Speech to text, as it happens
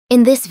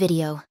In this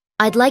video,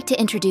 I'd like to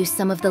introduce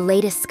some of the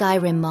latest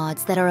Skyrim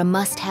mods that are a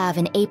must-have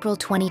in April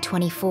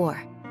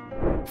 2024.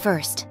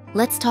 First,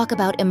 let's talk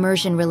about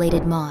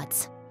immersion-related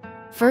mods.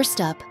 First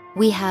up,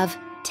 we have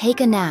Take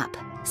a Nap,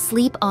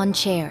 Sleep on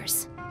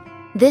Chairs.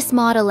 This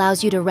mod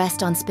allows you to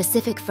rest on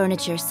specific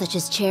furniture such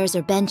as chairs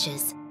or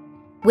benches.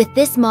 With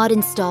this mod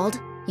installed,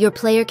 your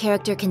player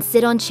character can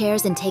sit on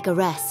chairs and take a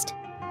rest.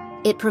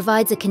 It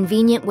provides a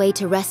convenient way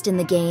to rest in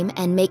the game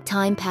and make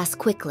time pass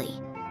quickly.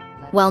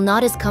 While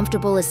not as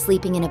comfortable as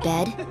sleeping in a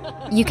bed,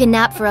 you can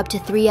nap for up to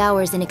 3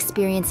 hours and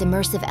experience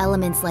immersive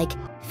elements like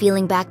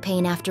feeling back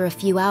pain after a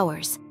few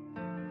hours.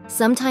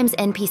 Sometimes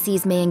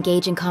NPCs may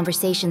engage in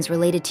conversations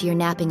related to your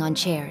napping on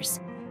chairs.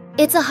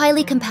 It's a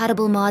highly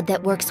compatible mod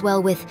that works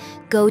well with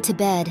Go to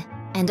Bed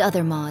and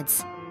other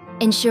mods,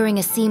 ensuring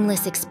a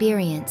seamless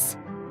experience.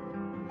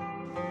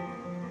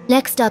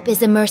 Next up is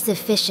Immersive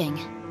Fishing.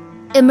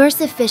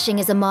 Immersive Fishing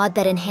is a mod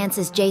that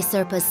enhances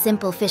JSerpa's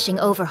simple fishing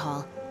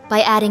overhaul by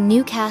adding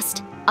new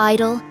cast,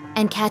 idle,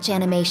 and catch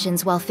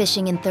animations while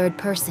fishing in third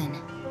person.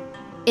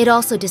 It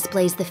also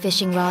displays the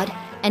fishing rod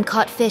and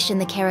caught fish in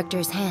the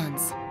character's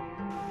hands.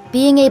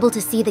 Being able to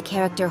see the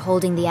character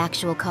holding the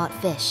actual caught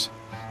fish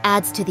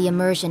adds to the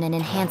immersion and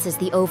enhances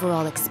the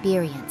overall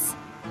experience.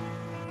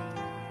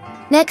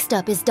 Next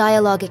up is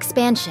Dialogue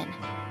Expansion,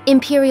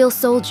 Imperial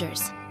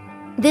Soldiers.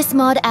 This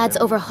mod adds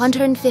over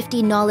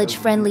 150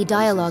 knowledge-friendly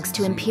dialogues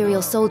to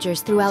Imperial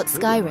soldiers throughout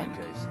Skyrim.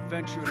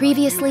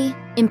 Previously,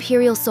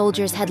 Imperial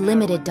soldiers had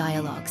limited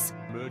dialogues,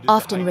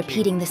 often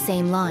repeating the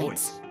same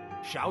lines.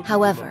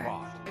 However,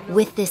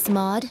 with this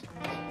mod,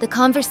 the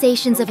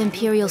conversations of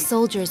Imperial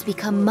soldiers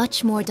become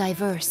much more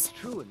diverse.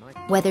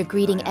 Whether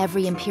greeting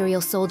every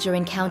Imperial soldier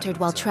encountered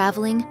while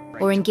traveling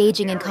or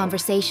engaging in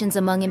conversations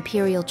among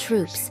Imperial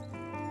troops,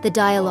 the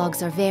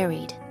dialogues are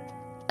varied.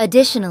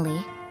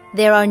 Additionally,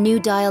 there are new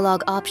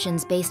dialogue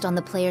options based on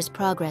the player's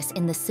progress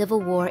in the Civil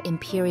War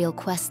Imperial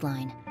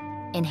questline,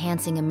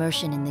 enhancing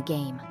immersion in the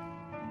game.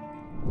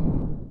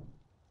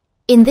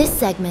 In this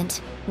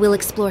segment, we'll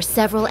explore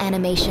several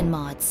animation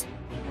mods.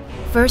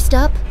 First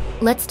up,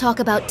 let's talk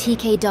about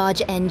TK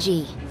Dodge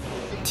NG.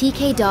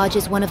 TK Dodge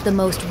is one of the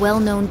most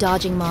well-known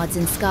dodging mods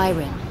in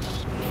Skyrim.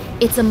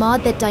 It's a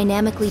mod that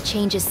dynamically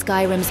changes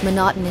Skyrim's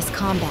monotonous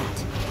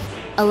combat,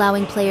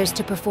 allowing players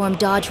to perform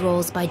dodge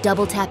rolls by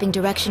double-tapping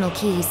directional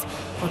keys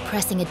or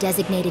pressing a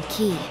designated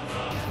key.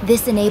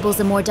 This enables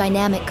a more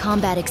dynamic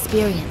combat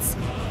experience,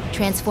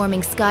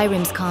 transforming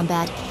Skyrim's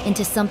combat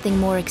into something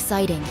more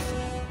exciting.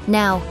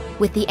 Now,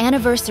 with the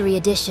Anniversary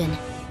Edition,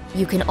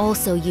 you can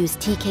also use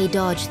TK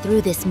Dodge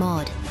through this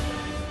mod.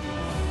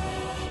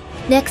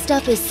 Next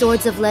up is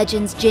Swords of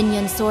Legends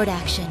JinyunSword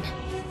action.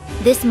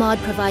 This mod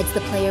provides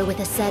the player with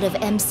a set of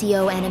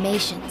MCO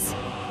animations.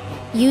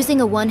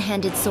 Using a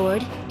one-handed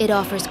sword, it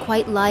offers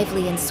quite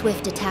lively and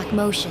swift attack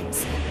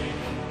motions.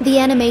 The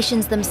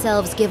animations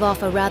themselves give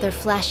off a rather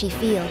flashy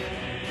feel,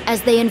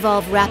 as they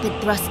involve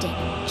rapid thrusting,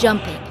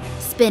 jumping,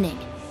 spinning,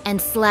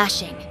 and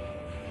slashing.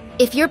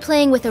 If you're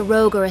playing with a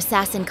rogue or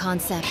assassin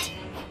concept,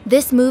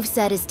 this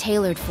moveset is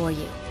tailored for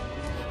you.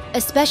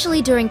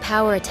 Especially during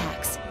power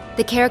attacks,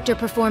 the character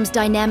performs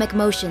dynamic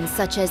motions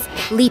such as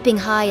leaping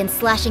high and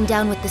slashing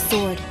down with the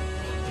sword,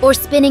 or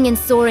spinning and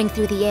soaring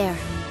through the air,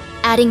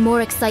 adding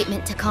more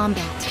excitement to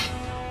combat.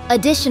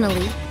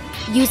 Additionally,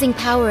 using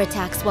power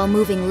attacks while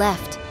moving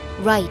left,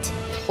 right,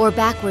 or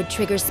backward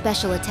triggers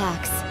special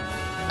attacks,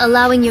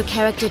 allowing your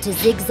character to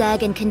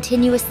zigzag and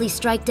continuously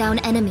strike down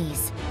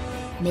enemies,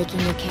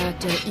 making your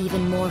character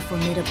even more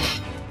formidable.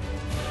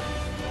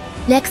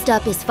 Next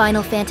up is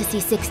Final Fantasy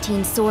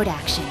XVI Sword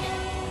action.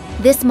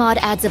 This mod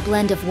adds a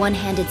blend of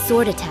one-handed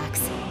sword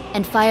attacks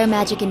and fire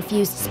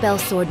magic-infused spell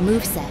sword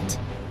moveset.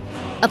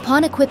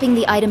 Upon equipping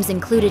the items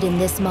included in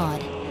this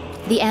mod,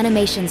 the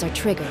animations are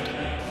triggered.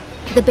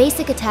 The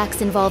basic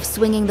attacks involve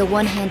swinging the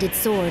one-handed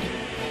sword,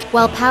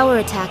 while power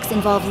attacks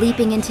involve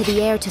leaping into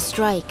the air to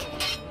strike.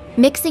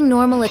 Mixing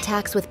normal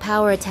attacks with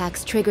power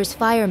attacks triggers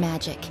fire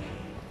magic,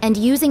 and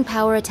using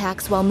power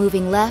attacks while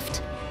moving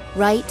left,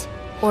 right,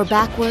 or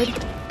backward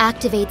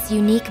activates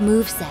unique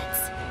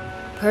movesets.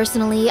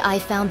 Personally, I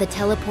found the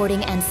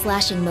teleporting and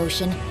slashing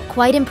motion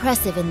quite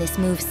impressive in this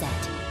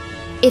moveset.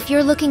 If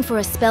you're looking for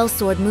a spell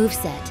sword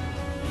moveset,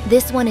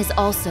 this one is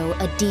also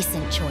a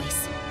decent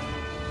choice.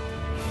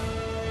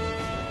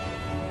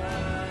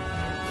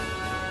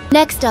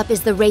 Next up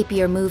is the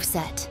Rapier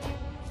moveset.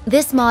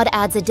 This mod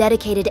adds a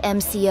dedicated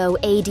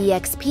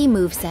MCO-ADXP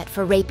moveset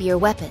for rapier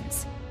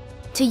weapons.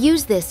 To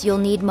use this, you'll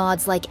need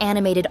mods like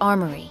Animated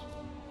Armory.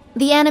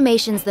 The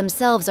animations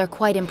themselves are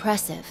quite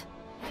impressive.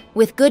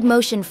 With good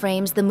motion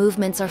frames, the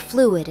movements are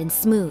fluid and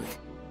smooth,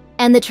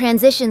 and the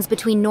transitions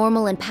between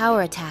normal and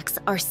power attacks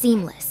are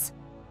seamless.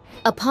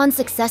 Upon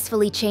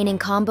successfully chaining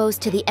combos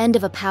to the end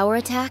of a power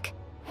attack,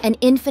 an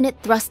infinite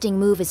thrusting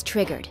move is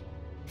triggered,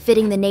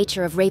 fitting the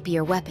nature of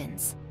rapier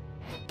weapons.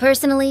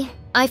 Personally,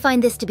 I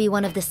find this to be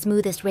one of the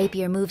smoothest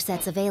rapier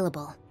movesets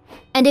available.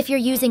 And if you're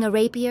using a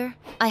rapier,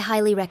 I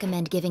highly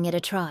recommend giving it a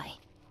try.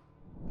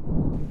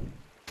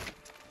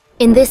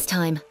 In this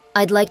time,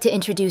 I'd like to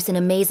introduce an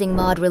amazing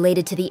mod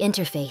related to the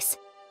interface,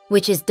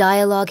 which is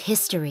Dialogue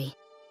History.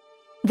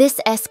 This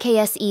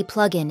SKSE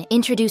plugin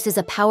introduces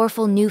a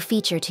powerful new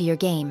feature to your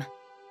game: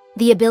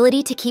 the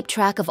ability to keep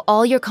track of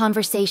all your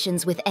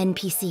conversations with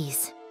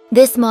NPCs.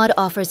 This mod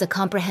offers a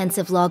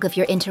comprehensive log of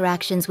your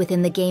interactions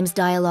within the game's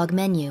dialogue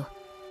menu,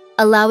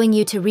 allowing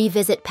you to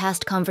revisit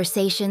past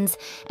conversations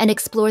and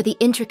explore the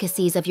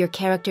intricacies of your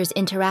character's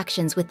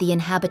interactions with the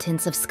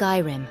inhabitants of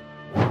Skyrim.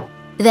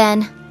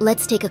 Then,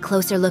 let's take a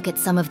closer look at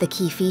some of the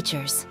key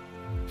features.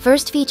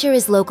 First feature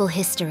is Local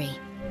History.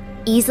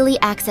 Easily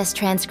access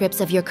transcripts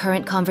of your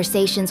current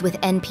conversations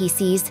with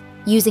NPCs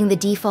using the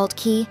default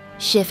key,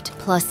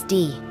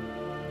 Shift+D.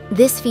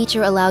 This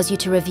feature allows you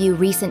to review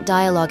recent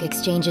dialogue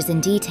exchanges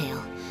in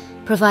detail,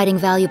 providing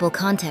valuable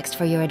context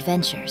for your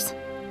adventures.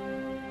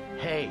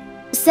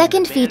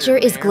 Second feature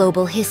is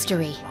Global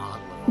History.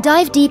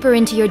 Dive deeper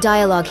into your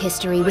dialogue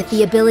history with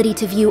the ability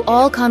to view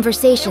all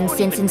conversations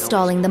since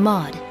installing the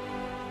mod.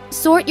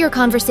 Sort your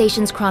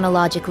conversations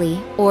chronologically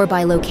or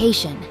by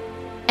location,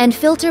 and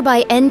filter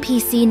by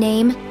NPC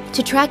name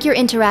to track your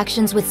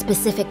interactions with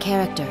specific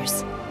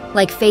characters,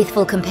 like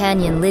faithful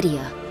companion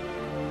Lydia.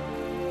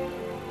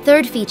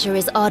 Third feature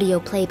is Audio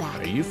Playback.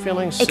 Are you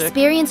feeling sick?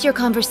 Experience your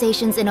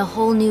conversations in a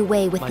whole new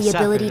way with the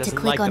ability to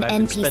click on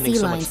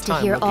NPC lines to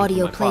hear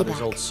audio playback.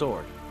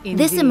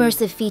 This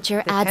immersive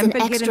feature adds an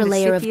extra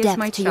layer of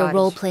depth to your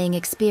role-playing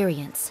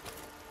experience.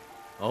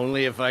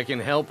 Only if I can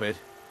help it,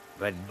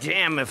 but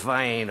damn if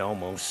I ain't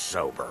almost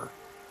sober.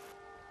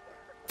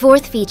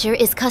 Fourth feature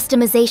is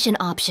Customization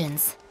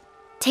Options.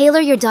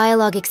 Tailor your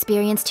dialogue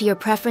experience to your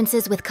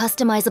preferences with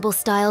customizable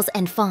styles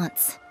and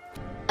fonts.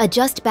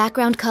 Adjust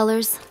background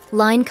colors,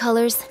 line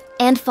colors,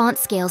 and font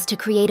scales to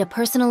create a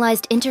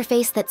personalized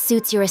interface that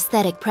suits your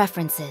aesthetic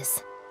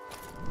preferences.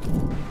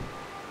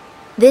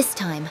 This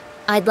time,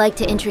 I'd like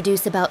to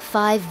introduce about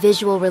 5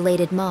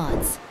 visual-related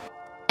mods.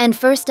 And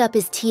first up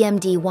is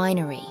TMD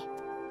Winery.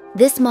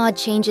 This mod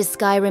changes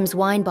Skyrim's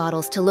wine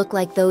bottles to look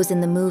like those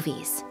in the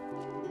movies.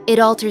 It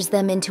alters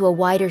them into a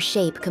wider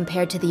shape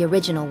compared to the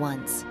original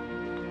ones.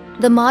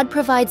 The mod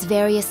provides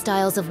various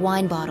styles of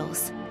wine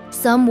bottles,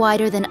 some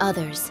wider than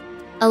others,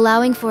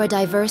 allowing for a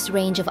diverse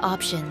range of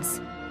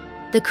options.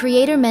 The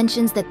creator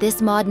mentions that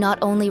this mod not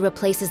only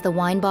replaces the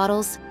wine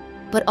bottles,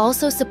 but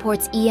also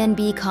supports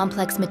ENB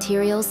complex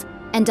materials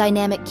and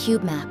dynamic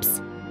cube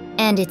maps,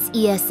 and it's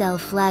ESL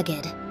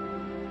flagged.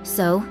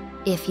 So,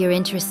 if you're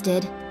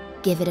interested,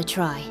 give it a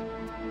try.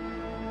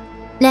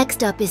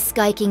 Next up is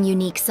Skyking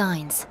Unique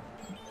Signs.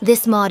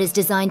 This mod is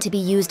designed to be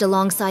used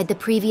alongside the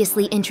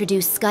previously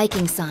introduced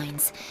Skyking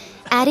signs,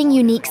 adding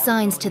unique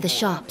signs to the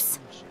shops.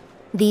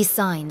 These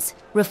signs,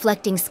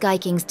 reflecting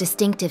Skyking's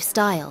distinctive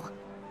style,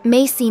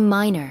 may seem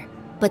minor,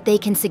 but they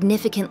can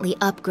significantly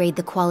upgrade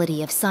the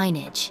quality of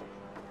signage.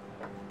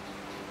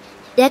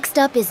 Next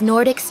up is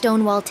Nordic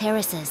Stonewall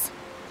Terraces.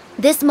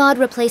 This mod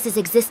replaces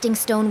existing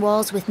stone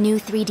walls with new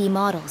 3D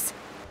models,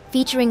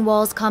 featuring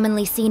walls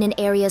commonly seen in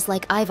areas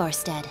like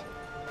Ivarstead.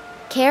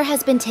 Care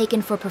has been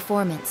taken for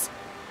performance,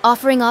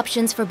 offering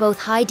options for both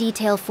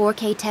high-detail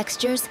 4K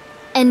textures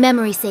and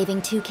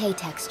memory-saving 2K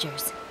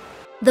textures.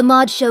 The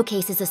mod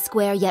showcases a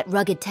square yet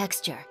rugged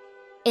texture,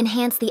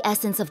 enhance the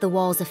essence of the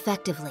walls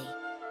effectively.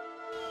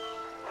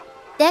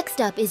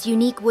 Next up is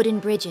Unique Wooden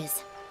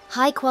Bridges,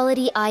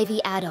 High-Quality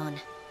Ivy Add-on.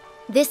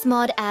 This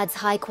mod adds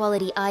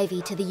high-quality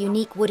ivy to the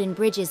Unique Wooden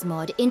Bridges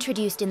mod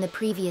introduced in the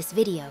previous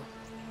video.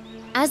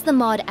 As the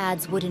mod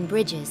adds wooden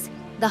bridges,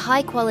 the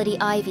high-quality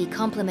ivy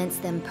complements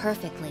them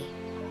perfectly.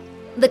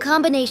 The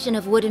combination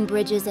of wooden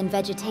bridges and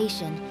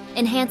vegetation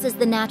enhances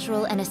the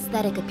natural and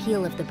aesthetic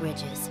appeal of the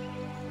bridges,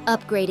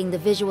 upgrading the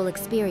visual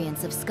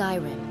experience of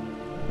Skyrim.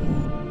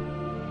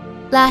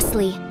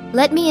 Lastly,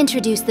 let me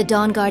introduce the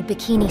Dawnguard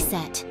Bikini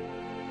set.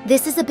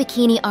 This is a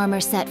bikini armor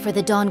set for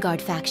the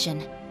Dawnguard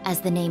faction, as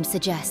the name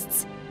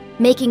suggests,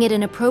 making it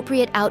an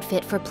appropriate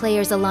outfit for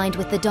players aligned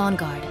with the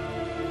Dawnguard.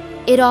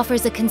 It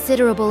offers a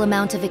considerable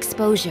amount of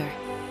exposure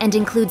and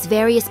includes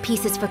various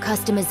pieces for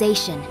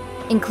customization,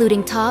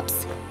 including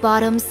tops,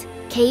 bottoms,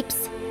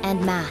 capes, and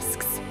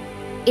masks.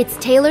 It's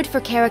tailored for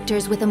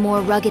characters with a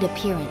more rugged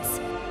appearance,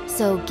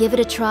 so give it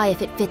a try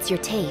if it fits your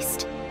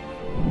taste.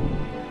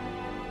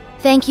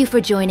 Thank you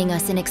for joining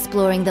us in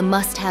exploring the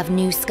must-have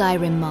new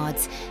Skyrim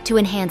mods to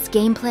enhance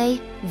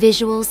gameplay,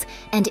 visuals,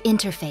 and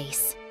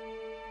interface.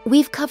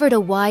 We've covered a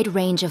wide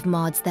range of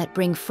mods that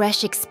bring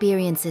fresh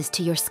experiences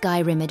to your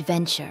Skyrim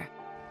adventure.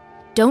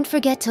 Don't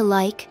forget to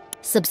like,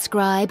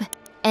 subscribe,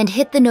 and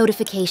hit the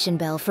notification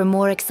bell for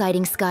more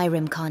exciting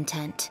Skyrim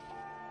content.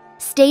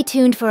 Stay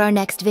tuned for our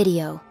next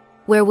video,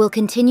 where we'll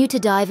continue to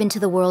dive into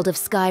the world of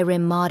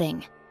Skyrim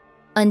modding.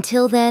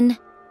 Until then,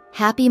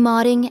 happy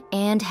modding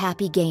and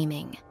happy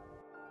gaming.